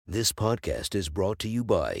This podcast is brought to you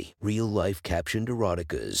by Real Life Captioned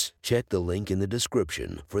Eroticas. Check the link in the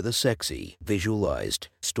description for the sexy, visualized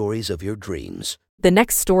stories of your dreams. The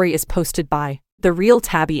next story is posted by The Real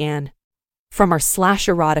Tabby Ann. From our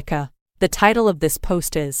 /erotica, the title of this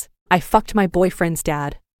post is, I fucked my boyfriend's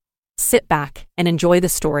dad. Sit back and enjoy the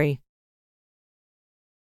story.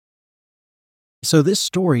 So this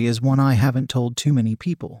story is one I haven't told too many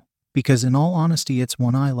people, because in all honesty it's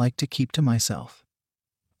one I like to keep to myself.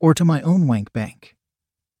 Or to my own wank bank.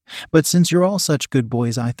 But since you're all such good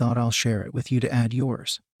boys, I thought I'll share it with you to add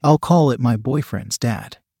yours. I'll call it my boyfriend's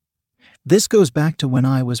dad. This goes back to when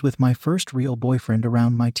I was with my first real boyfriend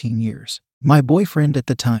around my teen years. My boyfriend at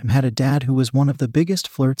the time had a dad who was one of the biggest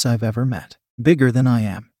flirts I've ever met. Bigger than I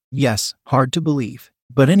am. Yes, hard to believe.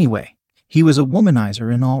 But anyway, he was a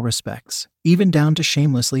womanizer in all respects, even down to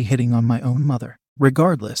shamelessly hitting on my own mother.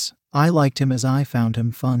 Regardless, I liked him as I found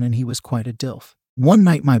him fun and he was quite a dilf. One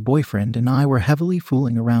night my boyfriend and I were heavily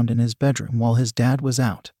fooling around in his bedroom while his dad was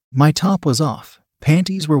out. My top was off,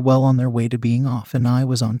 panties were well on their way to being off, and I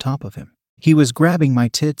was on top of him. He was grabbing my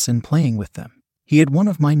tits and playing with them. He had one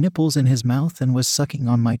of my nipples in his mouth and was sucking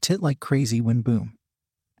on my tit like crazy when boom.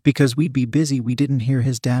 Because we'd be busy, we didn't hear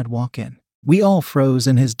his dad walk in. We all froze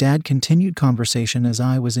and his dad continued conversation as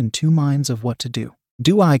I was in two minds of what to do.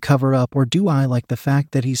 Do I cover up or do I like the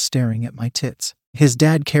fact that he's staring at my tits? His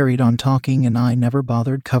dad carried on talking and I never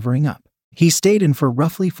bothered covering up. He stayed in for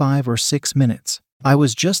roughly 5 or 6 minutes. I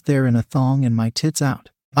was just there in a thong and my tits out.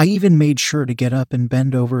 I even made sure to get up and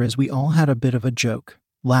bend over as we all had a bit of a joke,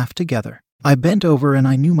 laughed together. I bent over and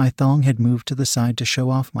I knew my thong had moved to the side to show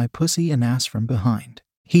off my pussy and ass from behind.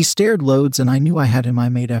 He stared loads and I knew I had him. I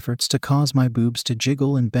made efforts to cause my boobs to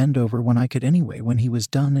jiggle and bend over when I could anyway. When he was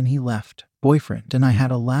done and he left, boyfriend and I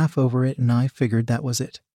had a laugh over it and I figured that was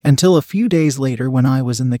it. Until a few days later when I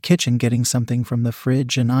was in the kitchen getting something from the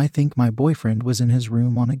fridge and I think my boyfriend was in his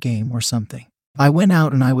room on a game or something. I went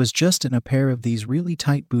out and I was just in a pair of these really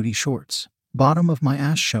tight booty shorts, bottom of my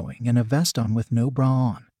ass showing and a vest on with no bra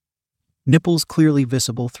on. Nipples clearly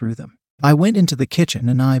visible through them. I went into the kitchen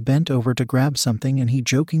and I bent over to grab something and he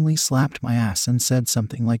jokingly slapped my ass and said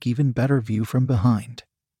something like even better view from behind.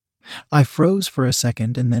 I froze for a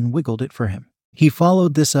second and then wiggled it for him. He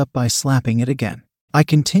followed this up by slapping it again. I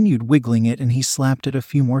continued wiggling it and he slapped it a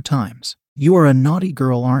few more times. You are a naughty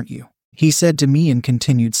girl, aren't you? He said to me and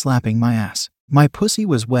continued slapping my ass. My pussy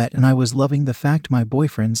was wet and I was loving the fact my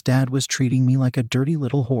boyfriend's dad was treating me like a dirty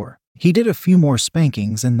little whore. He did a few more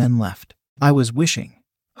spankings and then left. I was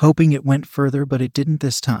hoping it went further, but it didn't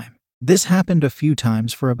this time. This happened a few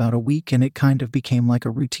times for about a week and it kind of became like a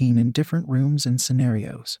routine in different rooms and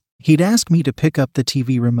scenarios. He'd ask me to pick up the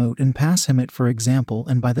TV remote and pass him it, for example,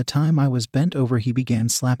 and by the time I was bent over he began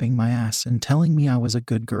slapping my ass and telling me I was a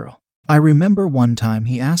good girl. I remember one time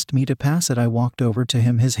he asked me to pass it. I walked over to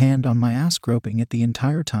him, his hand on my ass, groping it the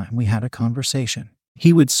entire time we had a conversation.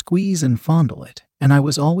 He would squeeze and fondle it, and I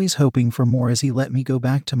was always hoping for more as he let me go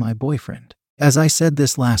back to my boyfriend. As I said,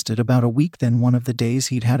 this lasted about a week. Then one of the days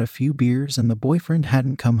he'd had a few beers and the boyfriend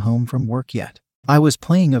hadn't come home from work yet. I was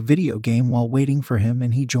playing a video game while waiting for him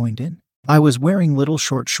and he joined in. I was wearing little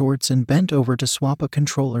short shorts and bent over to swap a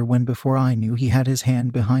controller when before I knew he had his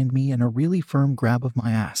hand behind me and a really firm grab of my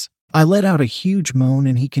ass. I let out a huge moan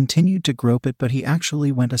and he continued to grope it, but he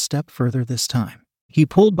actually went a step further this time. He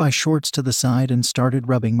pulled my shorts to the side and started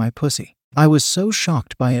rubbing my pussy. I was so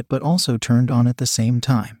shocked by it but also turned on at the same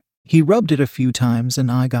time. He rubbed it a few times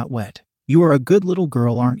and I got wet. You are a good little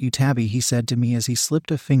girl, aren't you, Tabby? He said to me as he slipped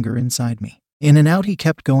a finger inside me. In and out he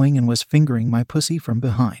kept going and was fingering my pussy from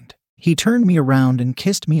behind. He turned me around and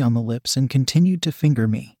kissed me on the lips and continued to finger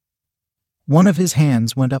me. One of his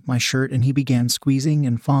hands went up my shirt and he began squeezing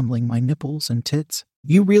and fondling my nipples and tits.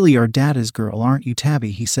 You really are Daddy's girl, aren't you,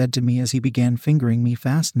 Tabby? He said to me as he began fingering me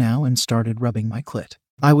fast now and started rubbing my clit.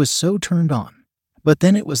 I was so turned on. But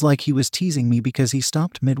then it was like he was teasing me because he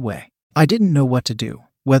stopped midway. I didn't know what to do,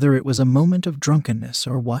 whether it was a moment of drunkenness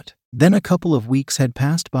or what. Then a couple of weeks had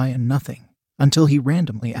passed by and nothing, until he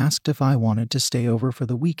randomly asked if I wanted to stay over for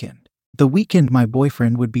the weekend. The weekend my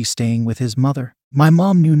boyfriend would be staying with his mother. My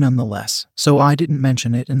mom knew nonetheless, so I didn't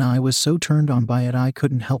mention it and I was so turned on by it I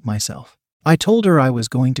couldn't help myself. I told her I was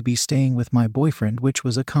going to be staying with my boyfriend, which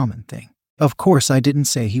was a common thing. Of course I didn't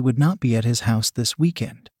say he would not be at his house this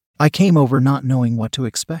weekend. I came over not knowing what to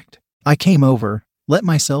expect. I came over, let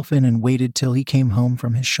myself in and waited till he came home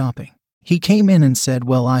from his shopping. He came in and said,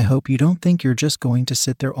 well, I hope you don't think you're just going to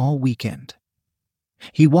sit there all weekend.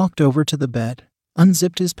 He walked over to the bed,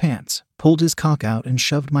 unzipped his pants, pulled his cock out and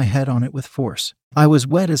shoved my head on it with force. I was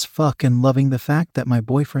wet as fuck and loving the fact that my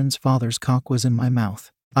boyfriend's father's cock was in my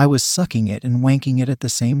mouth. I was sucking it and wanking it at the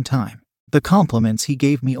same time. The compliments he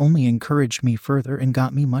gave me only encouraged me further and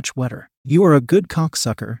got me much wetter. "You are a good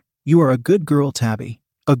cocksucker. You are a good girl, Tabby.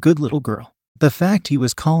 A good little girl." The fact he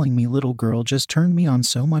was calling me little girl just turned me on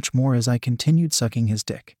so much more as I continued sucking his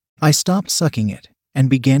dick. I stopped sucking it and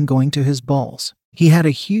began going to his balls. He had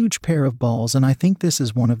a huge pair of balls, and I think this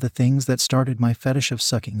is one of the things that started my fetish of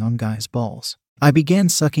sucking on guys' balls. I began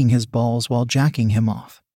sucking his balls while jacking him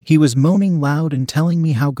off. He was moaning loud and telling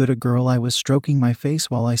me how good a girl I was, stroking my face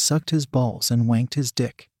while I sucked his balls and wanked his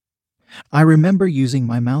dick. I remember using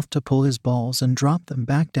my mouth to pull his balls and drop them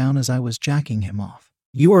back down as I was jacking him off.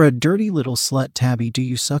 "You are a dirty little slut, Tabby. Do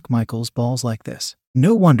you suck Michael's balls like this?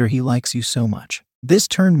 No wonder he likes you so much." This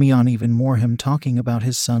turned me on even more, him talking about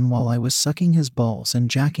his son while I was sucking his balls and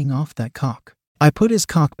jacking off that cock. I put his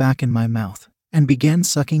cock back in my mouth and began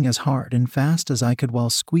sucking as hard and fast as I could while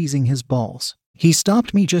squeezing his balls. He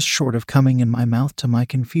stopped me just short of coming in my mouth to my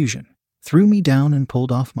confusion, threw me down and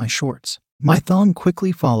pulled off my shorts. My thong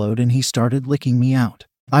quickly followed and he started licking me out.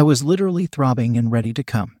 I was literally throbbing and ready to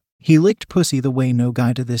come. He licked pussy the way no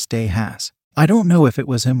guy to this day has. I don't know if it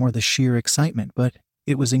was him or the sheer excitement, but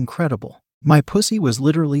it was incredible. My pussy was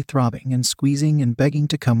literally throbbing and squeezing and begging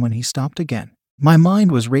to come when he stopped again. My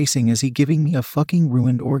mind was racing, is he giving me a fucking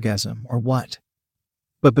ruined orgasm or what?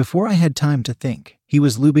 But before I had time to think, he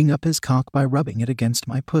was lubing up his cock by rubbing it against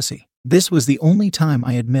my pussy. This was the only time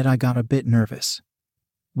I admit I got a bit nervous.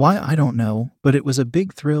 Why, I don't know, but it was a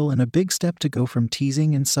big thrill and a big step to go from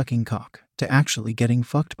teasing and sucking cock to actually getting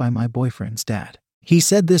fucked by my boyfriend's dad. He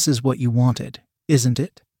said, "This is what you wanted, isn't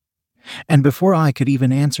it?" And before I could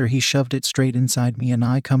even answer, he shoved it straight inside me and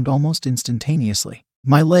I cummed almost instantaneously.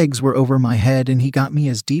 My legs were over my head and he got me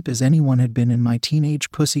as deep as anyone had been in my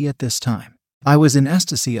teenage pussy at this time. I was in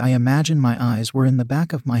ecstasy. I imagine my eyes were in the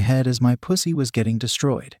back of my head as my pussy was getting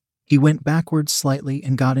destroyed. He went backwards slightly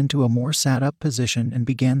and got into a more sat-up position and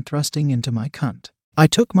began thrusting into my cunt. I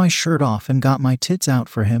took my shirt off and got my tits out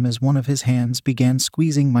for him as one of his hands began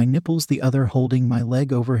squeezing my nipples, the other holding my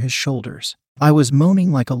leg over his shoulders. I was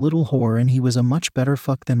moaning like a little whore and he was a much better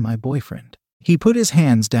fuck than my boyfriend. He put his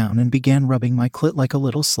hands down and began rubbing my clit like a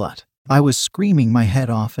little slut. I was screaming my head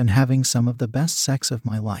off and having some of the best sex of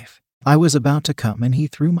my life. I was about to come and he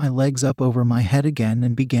threw my legs up over my head again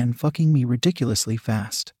and began fucking me ridiculously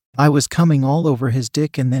fast. I was coming all over his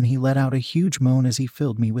dick and then he let out a huge moan as he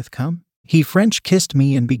filled me with cum. He French kissed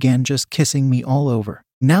me and began just kissing me all over.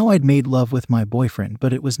 Now I'd made love with my boyfriend,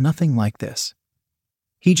 but it was nothing like this.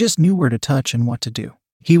 He just knew where to touch and what to do.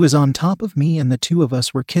 He was on top of me and the two of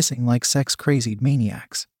us were kissing like sex-crazied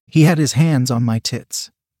maniacs. He had his hands on my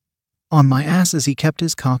tits, on my ass as he kept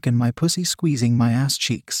his cock in my pussy, squeezing my ass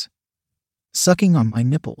cheeks, sucking on my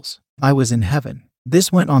nipples. I was in heaven.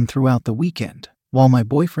 This went on throughout the weekend. While my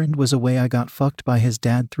boyfriend was away, I got fucked by his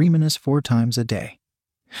dad 3-4 times a day.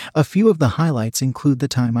 A few of the highlights include the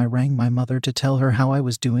time I rang my mother to tell her how I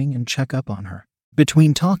was doing and check up on her.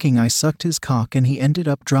 Between talking, I sucked his cock and he ended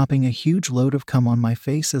up dropping a huge load of cum on my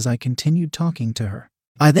face as I continued talking to her.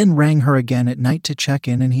 I then rang her again at night to check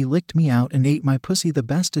in and he licked me out and ate my pussy the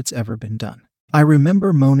best it's ever been done. I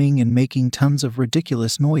remember moaning and making tons of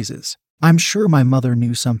ridiculous noises. I'm sure my mother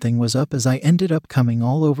knew something was up as I ended up coming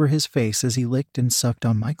all over his face as he licked and sucked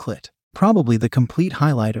on my clit. Probably the complete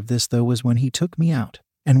highlight of this though was when he took me out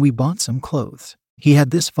and we bought some clothes. He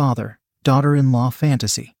had this father-daughter-in-law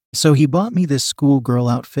fantasy, so he bought me this schoolgirl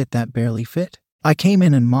outfit that barely fit. I came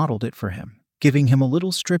in and modeled it for him, giving him a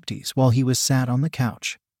little striptease while he was sat on the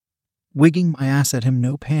couch, wigging my ass at him,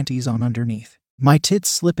 no panties on underneath, my tits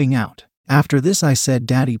slipping out. After this I said,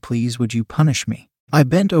 "Daddy, please would you punish me?" I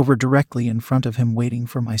bent over directly in front of him waiting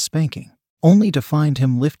for my spanking, only to find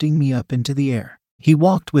him lifting me up into the air. He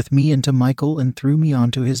walked with me into Michael and threw me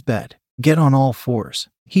onto his bed. "Get on all fours."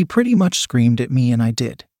 He pretty much screamed at me and I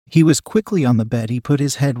did. He was quickly on the bed. He put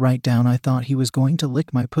his head right down. I thought he was going to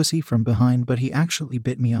lick my pussy from behind, but he actually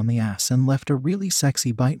bit me on the ass and left a really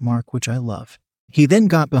sexy bite mark, which I love. He then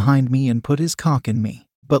got behind me and put his cock in me,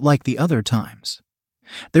 but like the other times,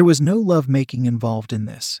 there was no love making involved in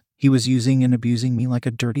this. He was using and abusing me like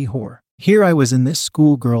a dirty whore. Here I was in this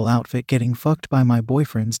schoolgirl outfit getting fucked by my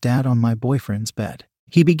boyfriend's dad on my boyfriend's bed.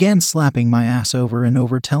 He began slapping my ass over and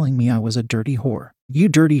over, telling me I was a dirty whore. "You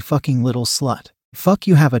dirty fucking little slut. Fuck,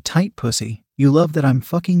 you have a tight pussy. You love that I'm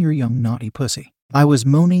fucking your young naughty pussy." I was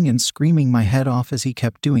moaning and screaming my head off as he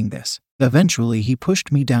kept doing this. Eventually he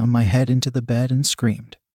pushed me down my head into the bed and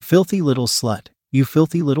screamed, "Filthy little slut. You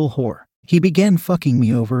filthy little whore." He began fucking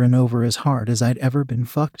me over and over as hard as I'd ever been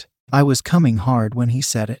fucked. I was coming hard when he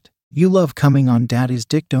said it. "You love coming on daddy's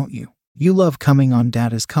dick, don't you? You love coming on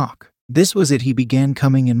daddy's cock." This was it. He began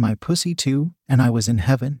coming in my pussy too, and I was in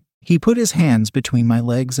heaven. He put his hands between my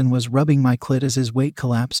legs and was rubbing my clit as his weight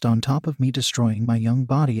collapsed on top of me, destroying my young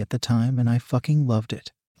body at the time, and I fucking loved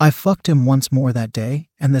it. I fucked him once more that day,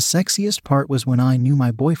 and the sexiest part was when I knew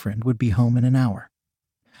my boyfriend would be home in an hour.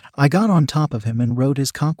 I got on top of him and rode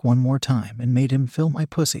his cock one more time and made him fill my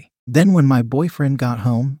pussy. Then when my boyfriend got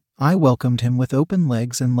home, I welcomed him with open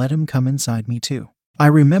legs and let him come inside me too. I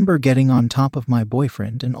remember getting on top of my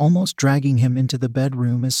boyfriend and almost dragging him into the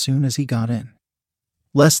bedroom as soon as he got in.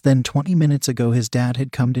 Less than 20 minutes ago his dad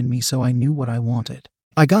had cummed in me, so I knew what I wanted.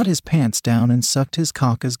 I got his pants down and sucked his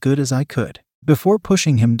cock as good as I could, before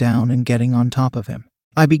pushing him down and getting on top of him.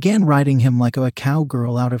 I began riding him like a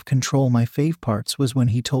cowgirl, out of control. My fave parts was when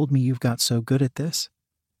he told me, "You've got so good at this."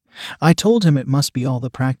 I told him it must be all the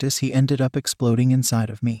practice. He ended up exploding inside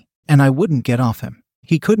of me, and I wouldn't get off him.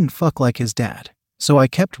 He couldn't fuck like his dad, so I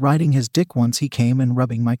kept riding his dick. Once he came and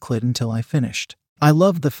rubbing my clit until I finished. I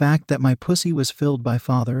loved the fact that my pussy was filled by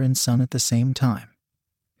father and son at the same time.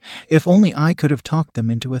 If only I could have talked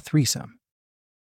them into a threesome.